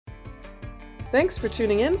Thanks for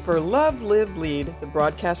tuning in for Love, Live, Lead, the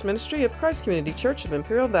broadcast ministry of Christ Community Church of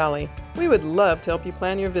Imperial Valley. We would love to help you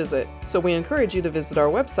plan your visit, so we encourage you to visit our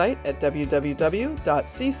website at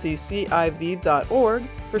www.cccIV.org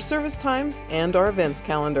for service times and our events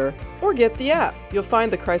calendar. Or get the app. You'll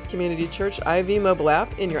find the Christ Community Church IV mobile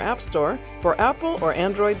app in your app store for Apple or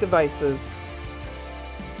Android devices.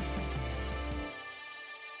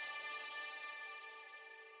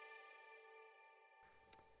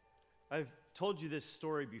 I've told you this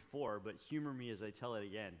story before, but humor me as I tell it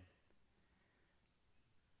again.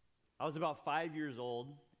 I was about 5 years old,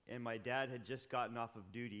 and my dad had just gotten off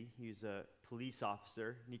of duty. He's a police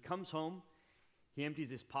officer, and he comes home, he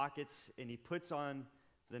empties his pockets, and he puts on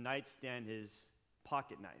the nightstand his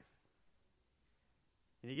pocket knife.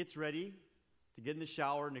 And he gets ready to get in the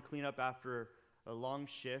shower and to clean up after a long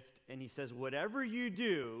shift, and he says, "Whatever you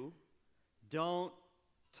do, don't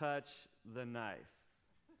touch the knife."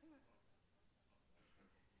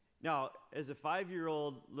 Now, as a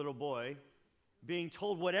 5-year-old little boy, being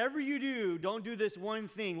told, whatever you do, don't do this one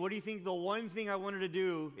thing. What do you think the one thing I wanted to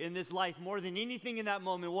do in this life more than anything in that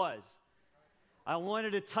moment was? I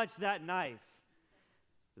wanted to touch that knife.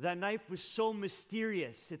 That knife was so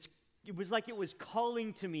mysterious. It was like it was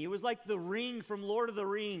calling to me. It was like the ring from Lord of the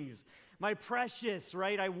Rings. My precious,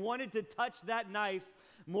 right? I wanted to touch that knife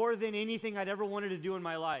more than anything I'd ever wanted to do in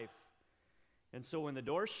my life. And so when the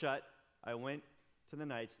door shut, I went to the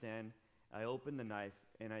nightstand, I opened the knife,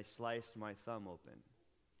 and I sliced my thumb open.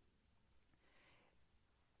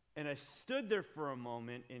 And I stood there for a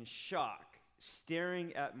moment in shock,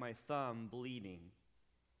 staring at my thumb bleeding.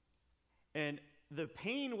 And the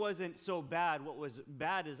pain wasn't so bad. What was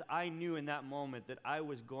bad is I knew in that moment that I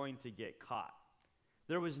was going to get caught.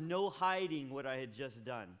 There was no hiding what I had just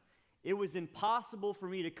done. It was impossible for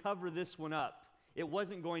me to cover this one up. It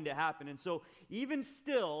wasn't going to happen. And so even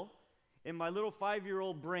still, in my little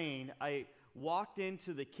 5-year-old brain, I walked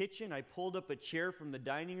into the kitchen, I pulled up a chair from the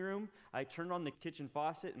dining room, I turned on the kitchen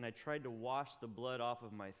faucet, and I tried to wash the blood off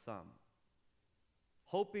of my thumb,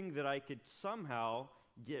 hoping that I could somehow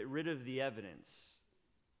get rid of the evidence.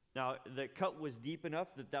 Now, the cut was deep enough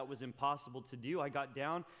that was impossible to do. I got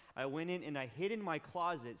down, I went in, and I hid in my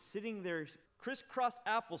closet, sitting there crisscrossed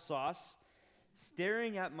applesauce,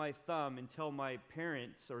 staring at my thumb until my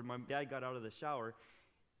parents or my dad got out of the shower.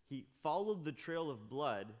 He followed the trail of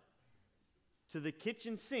blood to the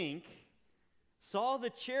kitchen sink, saw the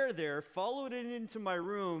chair there, followed it into my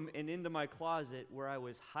room and into my closet where I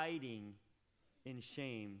was hiding in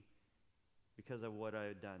shame because of what I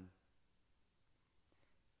had done.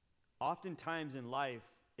 Oftentimes in life,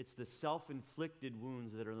 it's the self-inflicted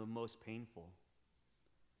wounds that are the most painful.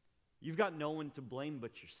 You've got no one to blame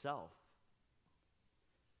but yourself.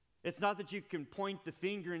 It's not that you can point the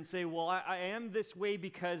finger and say, well, I am this way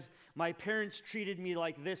because my parents treated me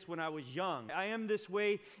like this when I was young. I am this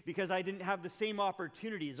way because I didn't have the same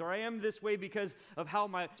opportunities. Or I am this way because of how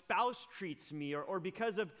my spouse treats me or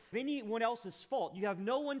because of anyone else's fault. You have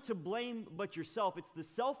no one to blame but yourself. It's the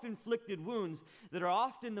self-inflicted wounds that are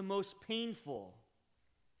often the most painful.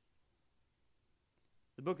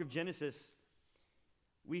 The book of Genesis,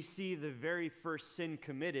 we see the very first sin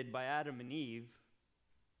committed by Adam and Eve.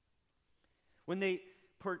 When they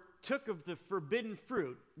partook of the forbidden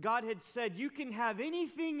fruit, God had said, you can have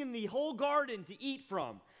anything in the whole garden to eat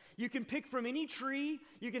from. You can pick from any tree.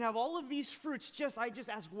 You can have all of these fruits. I just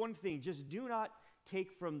ask one thing. Just do not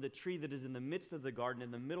take from the tree that is in the midst of the garden,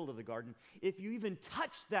 in the middle of the garden. If you even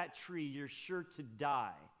touch that tree, you're sure to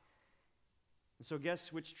die. And so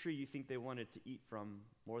guess which tree you think they wanted to eat from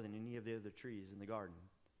more than any of the other trees in the garden?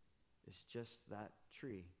 It's just that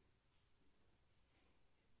tree.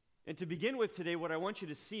 And to begin with today, what I want you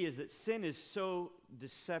to see is that sin is so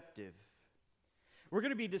deceptive. We're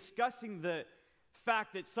going to be discussing the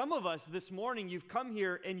fact that some of us this morning, you've come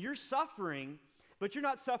here and you're suffering, but you're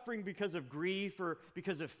not suffering because of grief or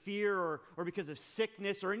because of fear or because of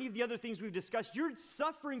sickness or any of the other things we've discussed. You're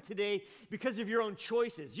suffering today because of your own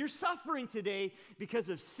choices. You're suffering today because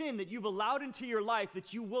of sin that you've allowed into your life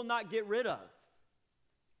that you will not get rid of.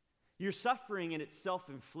 You're suffering and it's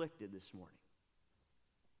self-inflicted this morning.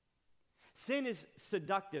 Sin is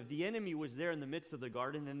seductive. The enemy was there in the midst of the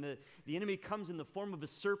garden, and the enemy comes in the form of a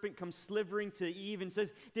serpent, comes slithering to Eve and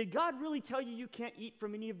says, did God really tell you can't eat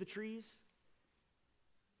from any of the trees?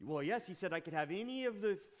 Well, yes, he said I could have any of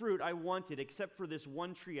the fruit I wanted except for this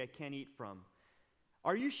one tree I can't eat from.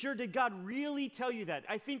 Are you sure? Did God really tell you that?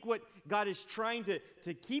 I think what God is trying to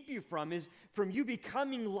keep you from is from you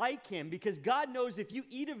becoming like him, because God knows if you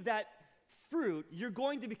eat of that fruit, you're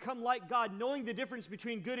going to become like God, knowing the difference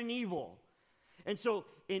between good and evil. And so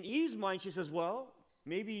in Eve's mind, she says, well,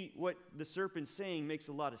 maybe what the serpent's saying makes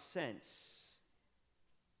a lot of sense.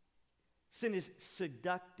 Sin is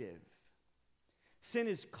seductive. Sin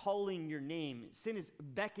is calling your name. Sin is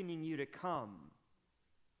beckoning you to come.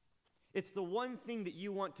 It's the one thing that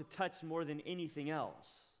you want to touch more than anything else.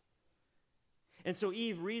 And so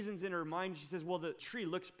Eve reasons in her mind. She says, well, the tree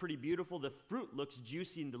looks pretty beautiful. The fruit looks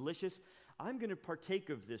juicy and delicious. I'm going to partake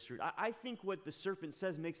of this fruit. I think what the serpent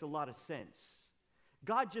says makes a lot of sense.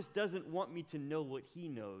 God just doesn't want me to know what he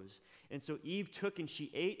knows. And so Eve took and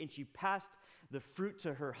she ate and she passed the fruit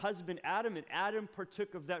to her husband Adam, and Adam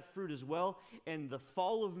partook of that fruit as well, and the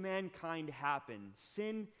fall of mankind happened.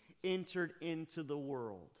 Sin entered into the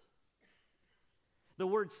world. The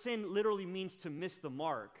word sin literally means to miss the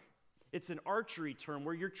mark. It's an archery term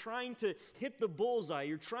where you're trying to hit the bullseye.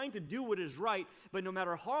 You're trying to do what is right, but no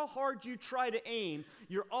matter how hard you try to aim,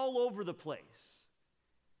 you're all over the place.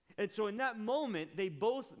 And so in that moment, they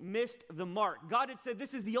both missed the mark. God had said,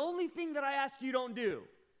 this is the only thing that I ask you don't do.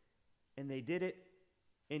 And they did it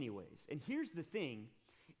anyways. And here's the thing.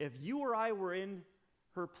 If you or I were in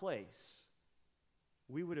her place,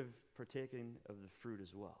 we would have partaken of the fruit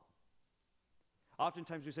as well.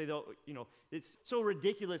 Oftentimes we say, though, it's so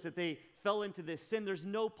ridiculous that they fell into this sin. There's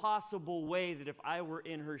no possible way that if I were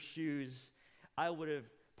in her shoes, I would have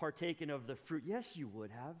partaken of the fruit. Yes, you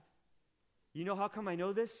would have. You know how come I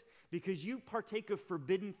know this? Because you partake of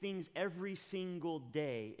forbidden things every single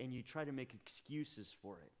day, and you try to make excuses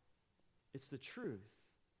for it. It's the truth.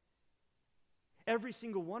 Every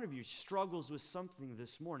single one of you struggles with something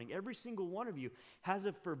this morning. Every single one of you has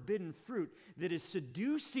a forbidden fruit that is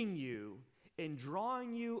seducing you and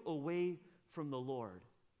drawing you away from the Lord.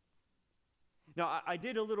 Now, I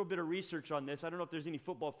did a little bit of research on this. I don't know if there's any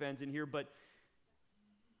football fans in here, but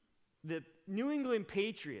the New England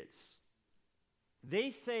Patriots,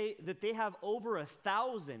 they say that they have over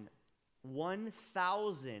 1,000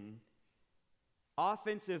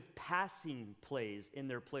 offensive passing plays in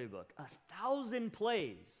their playbook. 1,000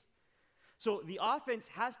 plays. So the offense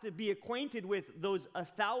has to be acquainted with those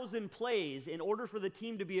 1,000 plays in order for the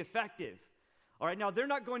team to be effective. All right, now they're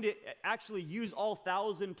not going to actually use all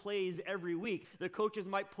 1,000 plays every week. The coaches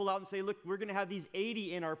might pull out and say, look, we're going to have these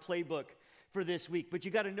 80 in our playbook for this week. But you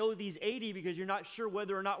got to know these 80 because you're not sure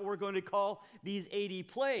whether or not we're going to call these 80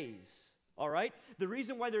 plays. All right? The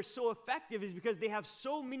reason why they're so effective is because they have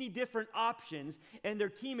so many different options and their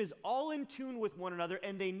team is all in tune with one another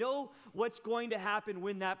and they know what's going to happen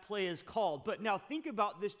when that play is called. But now think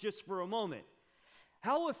about this just for a moment.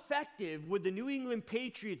 How effective would the New England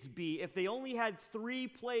Patriots be if they only had 3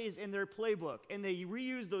 plays in their playbook and they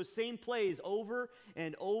reuse those same plays over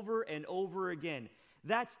and over and over again?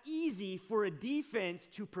 That's easy for a defense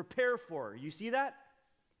to prepare for. You see that?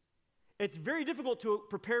 It's very difficult to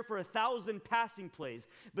prepare for 1,000 passing plays.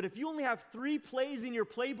 But if you only have 3 plays in your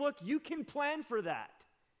playbook, you can plan for that.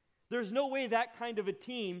 There's no way that kind of a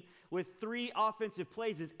team with 3 offensive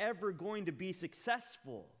plays is ever going to be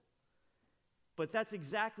successful. But that's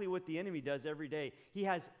exactly what the enemy does every day. He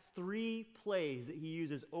has 3 plays that he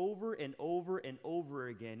uses over and over and over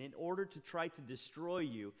again in order to try to destroy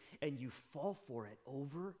you, and you fall for it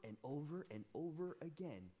over and over and over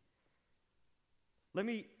again. Let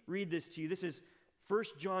me read this to you. This is 1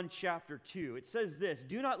 John chapter 2. It says this,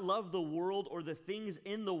 do not love the world or the things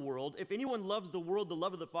in the world. If anyone loves the world, the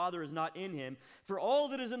love of the Father is not in him. For all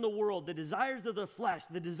that is in the world, the desires of the flesh,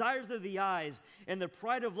 the desires of the eyes, and the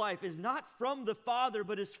pride of life is not from the Father,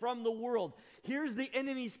 but is from the world. Here's the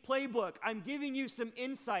enemy's playbook. I'm giving you some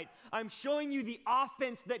insight. I'm showing you the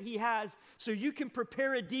offense that he has so you can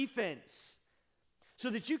prepare a defense. So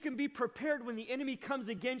that you can be prepared when the enemy comes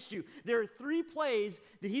against you. There are 3 plays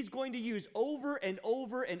that he's going to use over and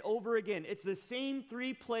over and over again. It's the same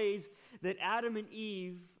 3 plays that Adam and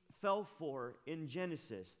Eve fell for in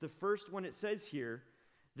Genesis. The first one, it says here,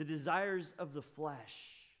 the desires of the flesh.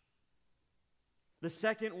 The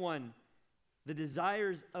second one, the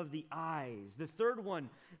desires of the eyes. The third one,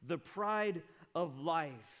 the pride of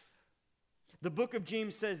life. The book of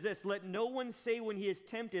James says this, let no one say when he is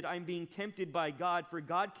tempted, I'm being tempted by God, for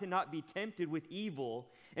God cannot be tempted with evil,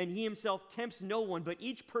 and he himself tempts no one, but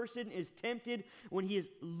each person is tempted when he is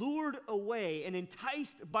lured away and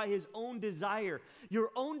enticed by his own desire.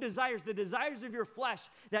 Your own desires, the desires of your flesh,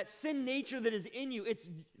 that sin nature that is in you, it's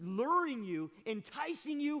luring you,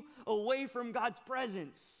 enticing you away from God's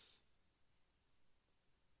presence.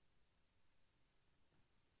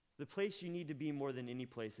 The place you need to be more than any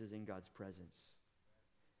place is in God's presence.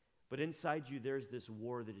 But inside you, there's this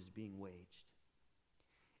war that is being waged.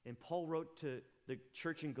 And Paul wrote to the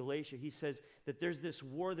church in Galatia, he says that there's this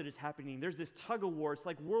war that is happening. There's this tug of war. It's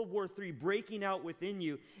like World War III breaking out within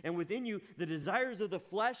you. And within you, the desires of the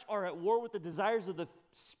flesh are at war with the desires of the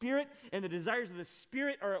spirit, and the desires of the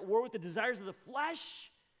spirit are at war with the desires of the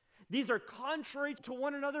flesh. These are contrary to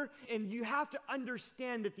one another, and you have to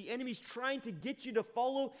understand that the enemy's trying to get you to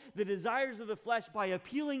follow the desires of the flesh by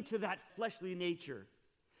appealing to that fleshly nature,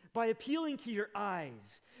 by appealing to your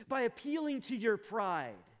eyes, by appealing to your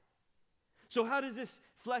pride. So how does this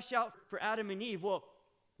flesh out for Adam and Eve? Well,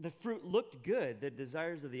 the fruit looked good, the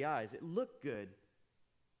desires of the eyes. It looked good.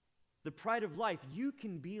 The pride of life, you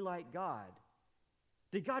can be like God.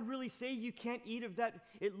 Did God really say you can't eat of that?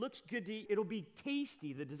 It looks good to eat. It'll be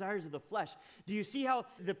tasty, the desires of the flesh. Do you see how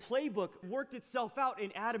the playbook worked itself out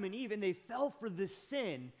in Adam and Eve, and they fell for this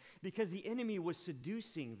sin because the enemy was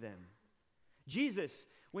seducing them? Jesus,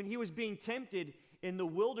 when he was being tempted in the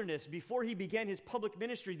wilderness, before he began his public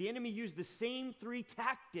ministry, the enemy used the same 3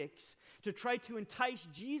 tactics to try to entice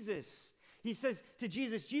Jesus. He says to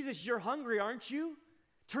Jesus, Jesus, you're hungry, aren't you?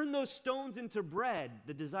 Turn those stones into bread,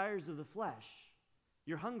 the desires of the flesh.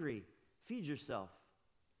 You're hungry, feed yourself.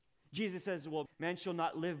 Jesus says, well, man shall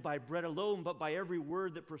not live by bread alone, but by every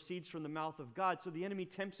word that proceeds from the mouth of God. So the enemy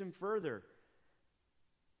tempts him further.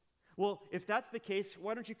 Well, if that's the case,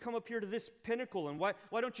 why don't you come up here to this pinnacle, and why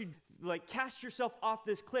don't you cast yourself off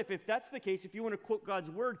this cliff? If that's the case, if you want to quote God's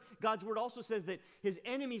word also says that his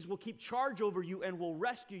enemies will keep charge over you and will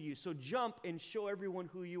rescue you. So jump and show everyone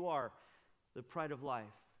who you are, the pride of life.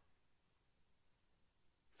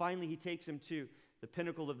 Finally, he takes him to the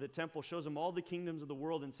pinnacle of the temple, shows him all the kingdoms of the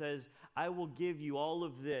world, and says, I will give you all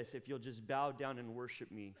of this if you'll just bow down and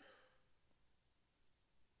worship me.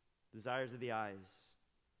 Desires of the eyes.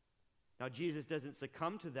 Now, Jesus doesn't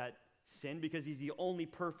succumb to that sin because he's the only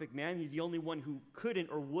perfect man. He's the only one who couldn't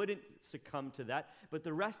or wouldn't succumb to that. But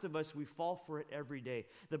the rest of us, we fall for it every day.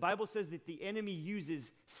 The Bible says that the enemy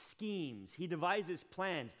uses schemes. He devises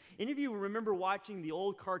plans. Any of you remember watching the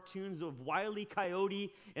old cartoons of Wile E.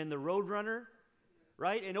 Coyote and the Roadrunner?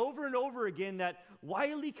 Right? And over again, that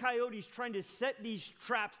Wile E. Coyote's trying to set these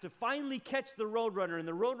traps to finally catch the Roadrunner, and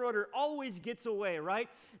the Roadrunner always gets away, right?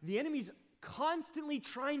 The enemy's constantly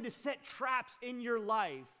trying to set traps in your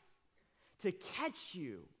life to catch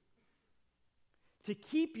you, to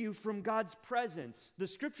keep you from God's presence. The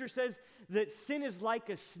scripture says that sin is like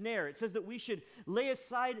a snare. It says that we should lay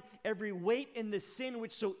aside every weight and the sin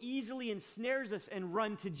which so easily ensnares us and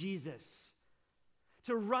run to Jesus.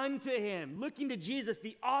 To run to him, looking to Jesus,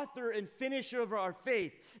 the author and finisher of our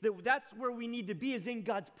faith. That's where we need to be, is in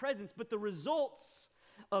God's presence. But the results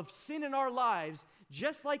of sin in our lives,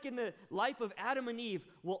 just like in the life of Adam and Eve,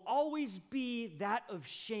 will always be that of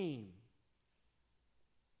shame.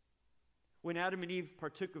 When Adam and Eve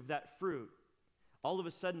partook of that fruit, all of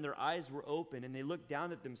a sudden their eyes were open and they looked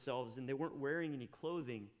down at themselves and they weren't wearing any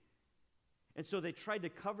clothing. And so they tried to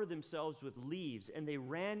cover themselves with leaves, and they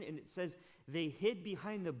ran, and it says they hid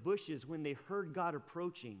behind the bushes when they heard God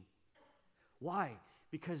approaching. Why?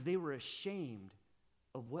 Because they were ashamed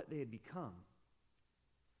of what they had become.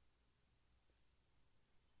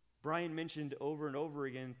 Brian mentioned over and over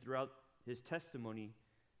again throughout his testimony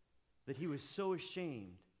that he was so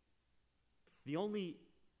ashamed. The only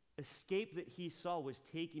escape that he saw was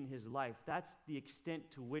taking his life. That's the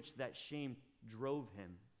extent to which that shame drove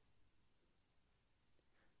him.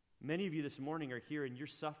 Many of you this morning are here and you're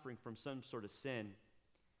suffering from some sort of sin.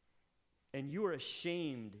 And you are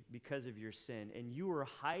ashamed because of your sin. And you are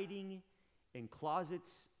hiding in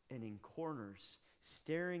closets and in corners,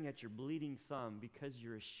 staring at your bleeding thumb because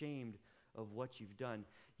you're ashamed of what you've done.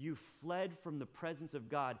 You fled from the presence of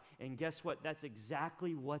God. And guess what? That's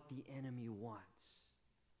exactly what the enemy wants.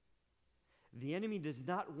 The enemy does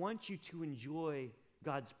not want you to enjoy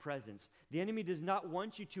God's presence. The enemy does not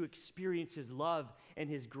want you to experience his love and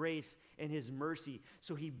his grace and his mercy.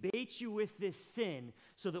 So he baits you with this sin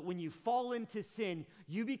so that when you fall into sin,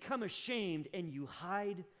 you become ashamed and you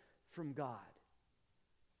hide from God.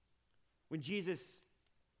 When Jesus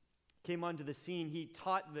came onto the scene, he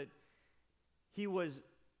taught that he was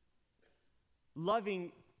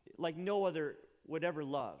loving like no other would ever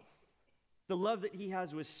love. The love that he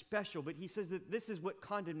has was special, but he says that this is what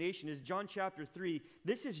condemnation is. John chapter 3,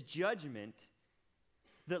 this is judgment,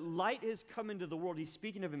 that light has come into the world. He's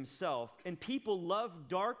speaking of himself, and people love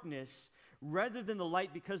darkness rather than the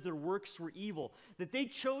light because their works were evil. That they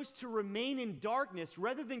chose to remain in darkness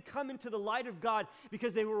rather than come into the light of God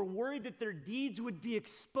because they were worried that their deeds would be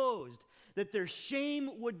exposed. that their shame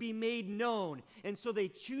would be made known. And so they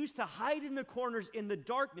choose to hide in the corners in the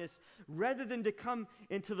darkness rather than to come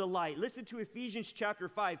into the light. Listen to Ephesians chapter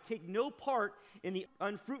 5. Take no part in the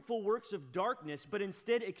unfruitful works of darkness, but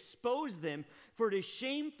instead expose them, for it is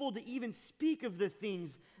shameful to even speak of the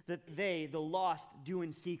things that they, the lost, do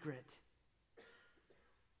in secret.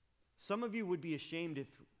 Some of you would be ashamed if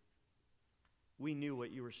we knew what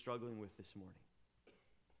you were struggling with this morning.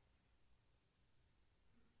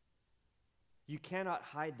 You cannot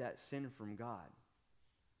hide that sin from God.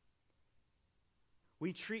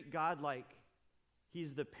 We treat God like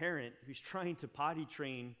He's the parent who's trying to potty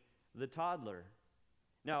train the toddler.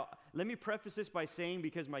 Now, let me preface this by saying,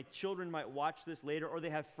 because my children might watch this later, or they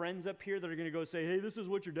have friends up here that are going to go say, hey, this is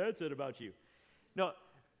what your dad said about you. No,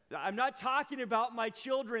 I'm not talking about my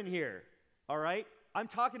children here, all right? I'm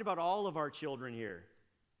talking about all of our children here,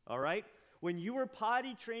 all right? When you are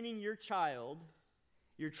potty training your child,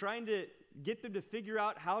 you're trying to get them to figure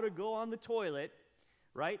out how to go on the toilet,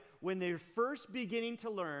 right? When they're first beginning to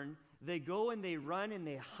learn, they go and they run and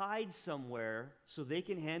they hide somewhere so they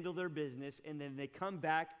can handle their business, and then they come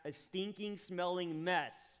back a stinking, smelling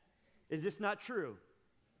mess. Is this not true?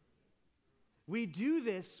 We do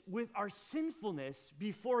this with our sinfulness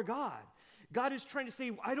before God. God is trying to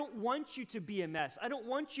say, I don't want you to be a mess. I don't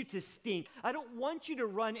want you to stink. I don't want you to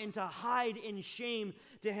run and to hide in shame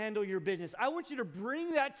to handle your business. I want you to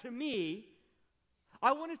bring that to me.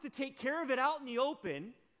 I want us to take care of it out in the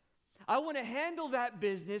open. I want to handle that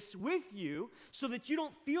business with you so that you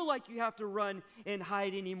don't feel like you have to run and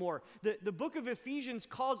hide anymore. The book of Ephesians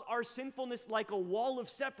calls our sinfulness like a wall of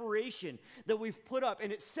separation that we've put up,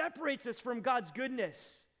 and it separates us from God's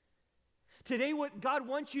goodness. Today, what God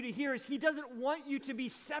wants you to hear is He doesn't want you to be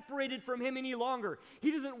separated from Him any longer. He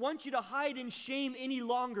doesn't want you to hide in shame any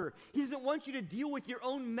longer. He doesn't want you to deal with your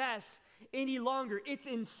own mess any longer. It's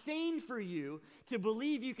insane for you to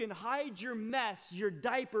believe you can hide your mess, your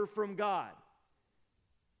diaper, from God.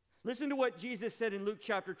 Listen to what Jesus said in Luke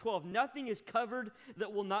chapter 12. Nothing is covered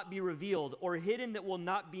that will not be revealed, or hidden that will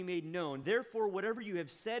not be made known. Therefore, whatever you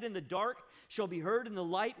have said in the dark shall be heard in the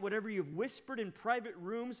light. Whatever you have whispered in private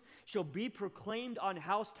rooms shall be proclaimed on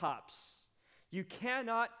housetops. You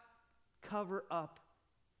cannot cover up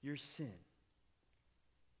your sin.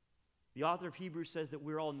 The author of Hebrews says that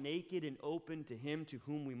we're all naked and open to Him to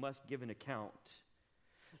whom we must give an account.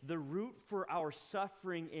 The root for our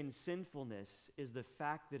suffering in sinfulness is the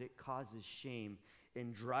fact that it causes shame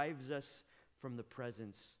and drives us from the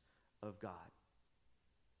presence of God.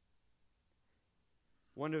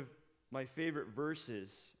 One of my favorite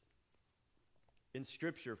verses in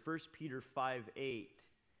Scripture, 1 Peter 5:8.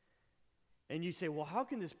 And you say, well, how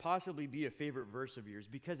can this possibly be a favorite verse of yours?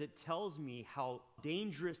 Because it tells me how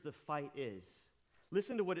dangerous the fight is.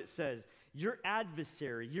 Listen to what it says. Your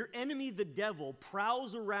adversary, your enemy, the devil,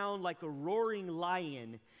 prowls around like a roaring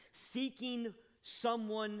lion, seeking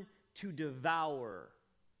someone to devour.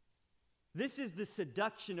 This is the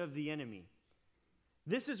seduction of the enemy.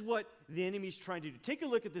 This is what the enemy's trying to do. Take a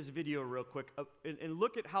look at this video real quick and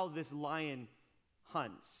look at how this lion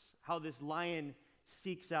hunts, how this lion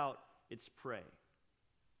seeks out its prey.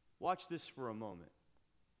 Watch this for a moment.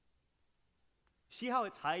 See how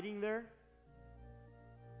it's hiding there?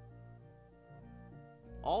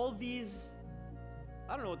 All these,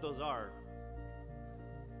 I don't know what those are.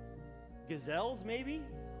 Gazelles, maybe?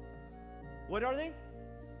 What are they?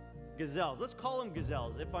 Gazelles. Let's call them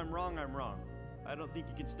gazelles. If I'm wrong, I'm wrong. I don't think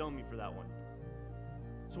you can stone me for that one.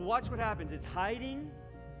 So watch what happens. It's hiding.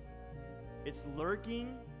 It's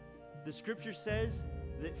lurking. The Scripture says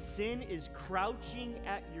that sin is crouching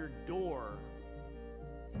at your door.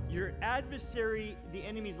 Your adversary, the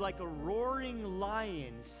enemy, is like a roaring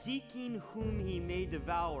lion, seeking whom he may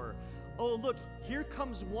devour. Oh, look, here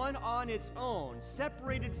comes one on its own,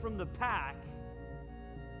 separated from the pack.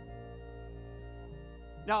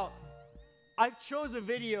 Now, I've chose a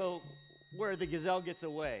video where the gazelle gets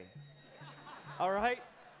away. All right?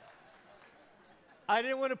 I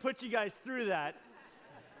didn't want to put you guys through that.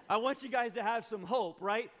 I want you guys to have some hope,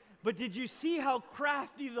 right? But did you see how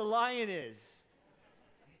crafty the lion is?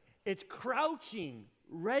 It's crouching,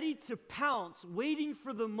 ready to pounce, waiting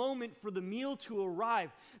for the moment for the meal to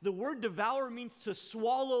arrive. The word devour means to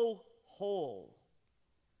swallow whole.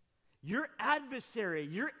 Your adversary,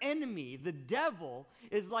 your enemy, the devil,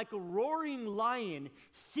 is like a roaring lion,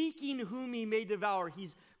 seeking whom he may devour.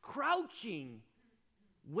 He's crouching,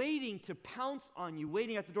 waiting to pounce on you,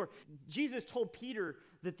 waiting at the door. Jesus told Peter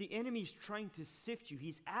that the enemy's trying to sift you.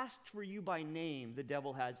 He's asked for you by name, the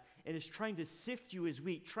devil has, and is trying to sift you as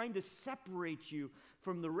wheat, trying to separate you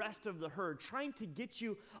from the rest of the herd, trying to get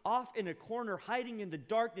you off in a corner, hiding in the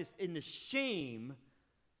darkness, in the shame,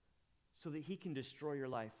 so that he can destroy your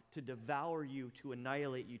life, to devour you, to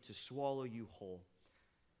annihilate you, to swallow you whole.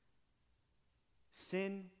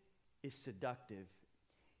 Sin is seductive.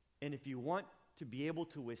 And if you want to be able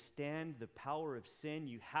to withstand the power of sin,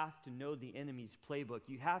 you have to know the enemy's playbook.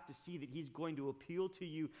 You have to see that he's going to appeal to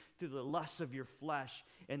you through the lust of your flesh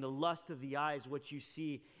and the lust of the eyes, what you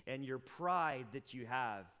see, and your pride that you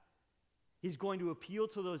have. He's going to appeal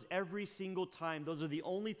to those every single time. Those are the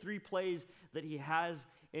only 3 plays that he has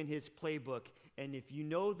in his playbook. And if you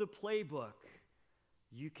know the playbook,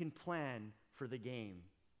 you can plan for the game.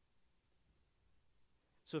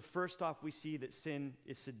 So first off, we see that sin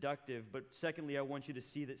is seductive, but secondly, I want you to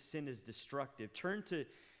see that sin is destructive. Turn to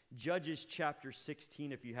Judges chapter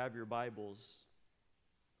 16 if you have your Bibles.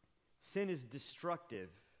 Sin is destructive.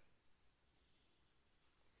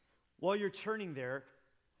 While you're turning there,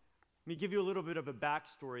 let me give you a little bit of a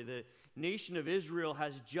backstory. The nation of Israel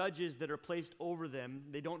has judges that are placed over them.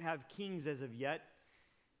 They don't have kings as of yet.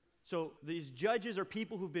 So these judges are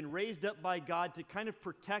people who've been raised up by God to kind of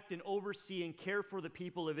protect and oversee and care for the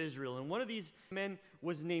people of Israel. And one of these men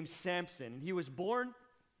was named Samson. He was born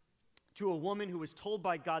to a woman who was told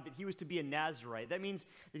by God that he was to be a Nazirite. That means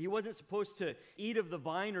that he wasn't supposed to eat of the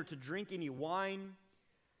vine or to drink any wine.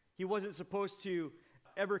 He wasn't supposed to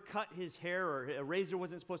ever cut his hair, or a razor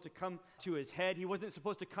wasn't supposed to come to his head. He wasn't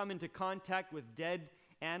supposed to come into contact with dead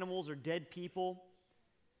animals or dead people.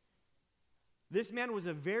 This man was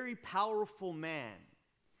a very powerful man.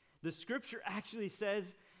 The scripture actually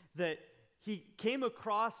says that he came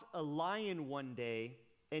across a lion one day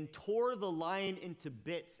and tore the lion into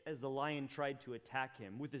bits as the lion tried to attack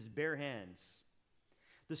him with his bare hands.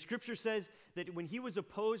 The scripture says that when he was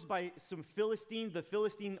opposed by some Philistines, the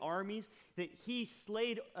Philistine armies, that he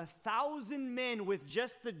slayed 1,000 men with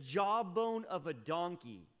just the jawbone of a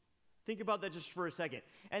donkey. Think about that just for a second.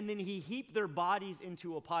 And then he heaped their bodies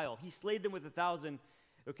into a pile. He slayed them with 1,000.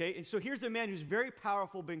 Okay, and so here's a man who's very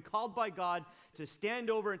powerful, been called by God to stand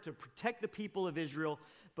over and to protect the people of Israel,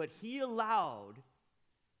 but he allowed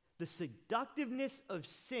the seductiveness of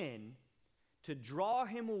sin to draw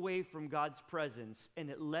him away from God's presence, and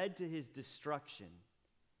it led to his destruction.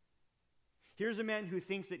 Here's a man who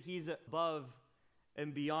thinks that he's above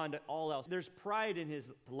and beyond all else. There's pride in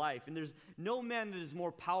his life, and there's no man that is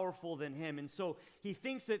more powerful than him. And so he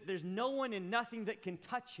thinks that there's no one and nothing that can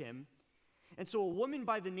touch him. And so a woman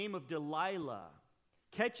by the name of Delilah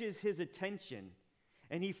catches his attention,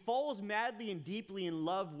 and he falls madly and deeply in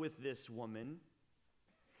love with this woman.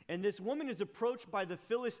 And this woman is approached by the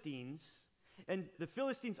Philistines, and the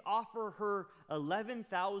Philistines offer her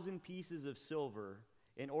 11,000 pieces of silver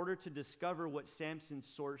in order to discover what Samson's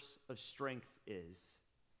source of strength is.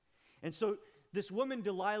 And so this woman,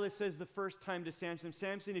 Delilah, says the first time to Samson,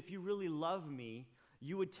 Samson, if you really love me,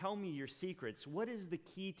 you would tell me your secrets. What is the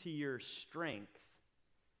key to your strength?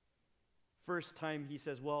 First time he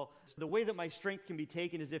says, well, the way that my strength can be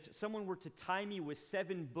taken is if someone were to tie me with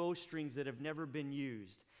 7 bowstrings that have never been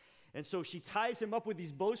used. And so she ties him up with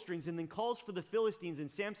these bowstrings and then calls for the Philistines, and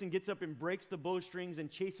Samson gets up and breaks the bowstrings and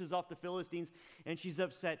chases off the Philistines, and she's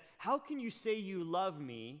upset. How can you say you love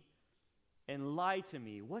me and lie to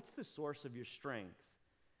me? What's the source of your strength?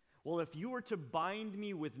 Well, if you were to bind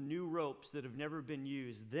me with new ropes that have never been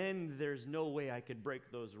used, then there's no way I could break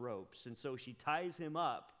those ropes. And so she ties him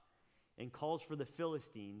up and calls for the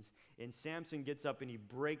Philistines, and Samson gets up and he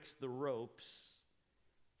breaks the ropes,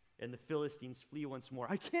 and the Philistines flee once more.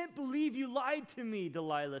 I can't believe you lied to me,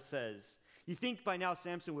 Delilah says. You think by now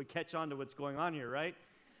Samson would catch on to what's going on here, right?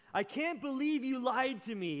 I can't believe you lied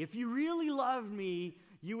to me. If you really loved me,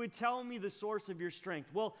 you would tell me the source of your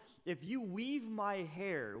strength. Well, if you weave my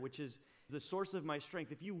hair, which is the source of my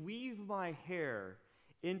strength, if you weave my hair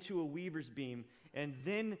into a weaver's beam, and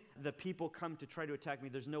then the people come to try to attack me,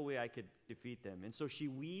 there's no way I could defeat them. And so she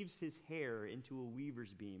weaves his hair into a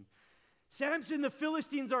weaver's beam. Samson, the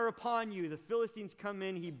Philistines are upon you. The Philistines come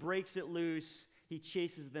in, he breaks it loose, he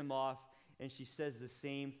chases them off, and she says the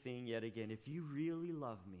same thing yet again. If you really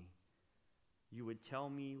love me, you would tell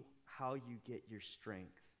me how you get your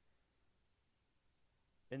strength.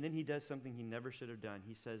 And then he does something he never should have done.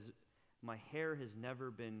 He says, my hair has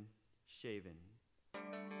never been shaven.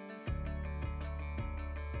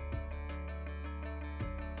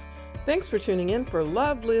 Thanks for tuning in for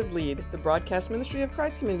Love, Live, Lead, the broadcast ministry of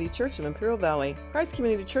Christ Community Church of Imperial Valley. Christ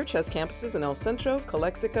Community Church has campuses in El Centro,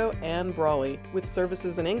 Calexico, and Brawley, with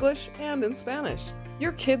services in English and in Spanish.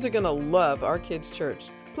 Your kids are going to love our kids' church.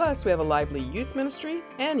 Plus, we have a lively youth ministry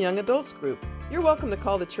and young adults group. You're welcome to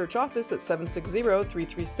call the church office at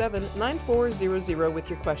 760-337-9400 with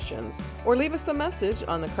your questions, or leave us a message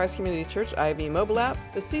on the Christ Community Church IV mobile app,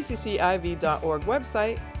 the ccciv.org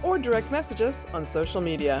website, or direct message us on social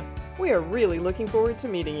media. We are really looking forward to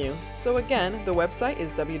meeting you. So again, the website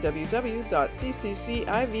is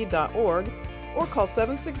www.cccciv.org, or call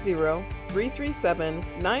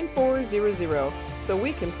 760-337-9400 so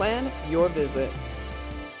we can plan your visit.